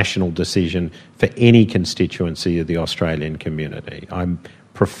a rational decision for any constituency of the Australian community. I'm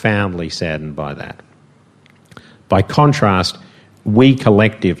profoundly saddened by that. By contrast, we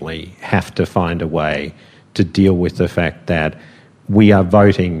collectively have to find a way to deal with the fact that we are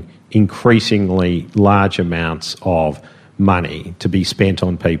voting increasingly large amounts of money to be spent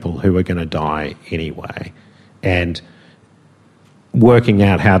on people who are going to die anyway. And working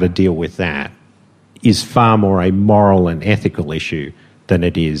out how to deal with that is far more a moral and ethical issue than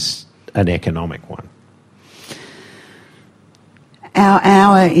it is an economic one. Our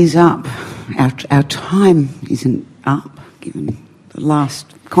hour is up. Our time isn't up, given the last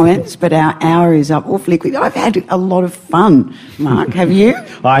comments, but our hour is up awfully quickly. I've had a lot of fun, Mark. Have you?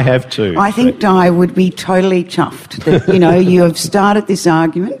 I have too. I think Di would be totally chuffed that, you have started this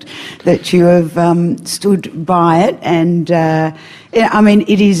argument, that you have stood by it, and,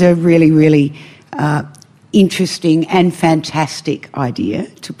 it is a really, really interesting and fantastic idea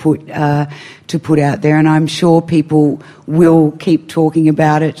to put out there, and I'm sure people will keep talking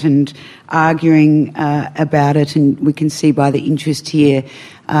about it and arguing about it, and we can see by the interest here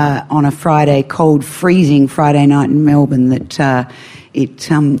on a Friday, cold, freezing Friday night in Melbourne, that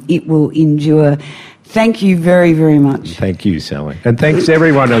it will endure. Thank you very, very much. Thank you, Sally, and thanks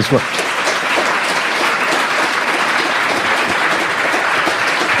everyone as well.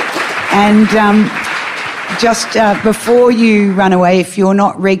 And just before you run away, if you're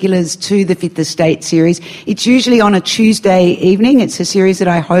not regulars to the Fifth Estate series, it's usually on a Tuesday evening. It's a series that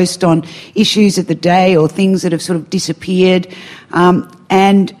I host on issues of the day or things that have sort of disappeared.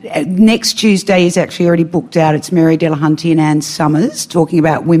 And next Tuesday is actually already booked out. It's Mary Delahunty and Anne Summers talking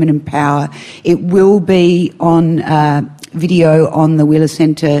about women in power. It will be on video on the Wheeler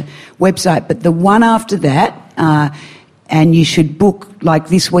Centre website. But the one after that, and you should book, like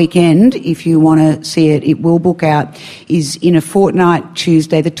this weekend, if you want to see it, it will book out, is in a fortnight,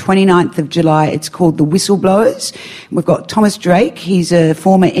 Tuesday, the 29th of July. It's called The Whistleblowers. We've got Thomas Drake. He's a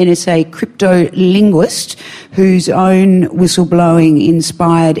former NSA crypto linguist whose own whistleblowing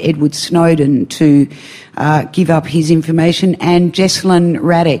inspired Edward Snowden to give up his information, and Jessalyn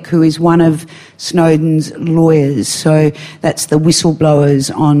Raddick, who is one of Snowden's lawyers. So that's The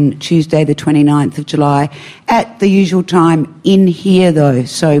Whistleblowers on Tuesday the 29th of July at the usual time in here though.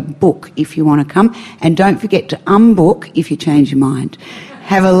 So book if you want to come, and don't forget to unbook if you change your mind.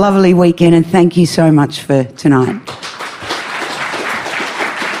 Have a lovely weekend, and thank you so much for tonight.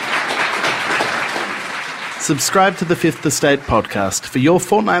 Subscribe to the Fifth Estate podcast for your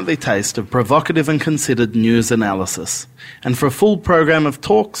fortnightly taste of provocative and considered news analysis. And for a full program of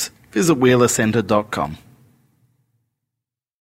talks, visit wheelercentre.com.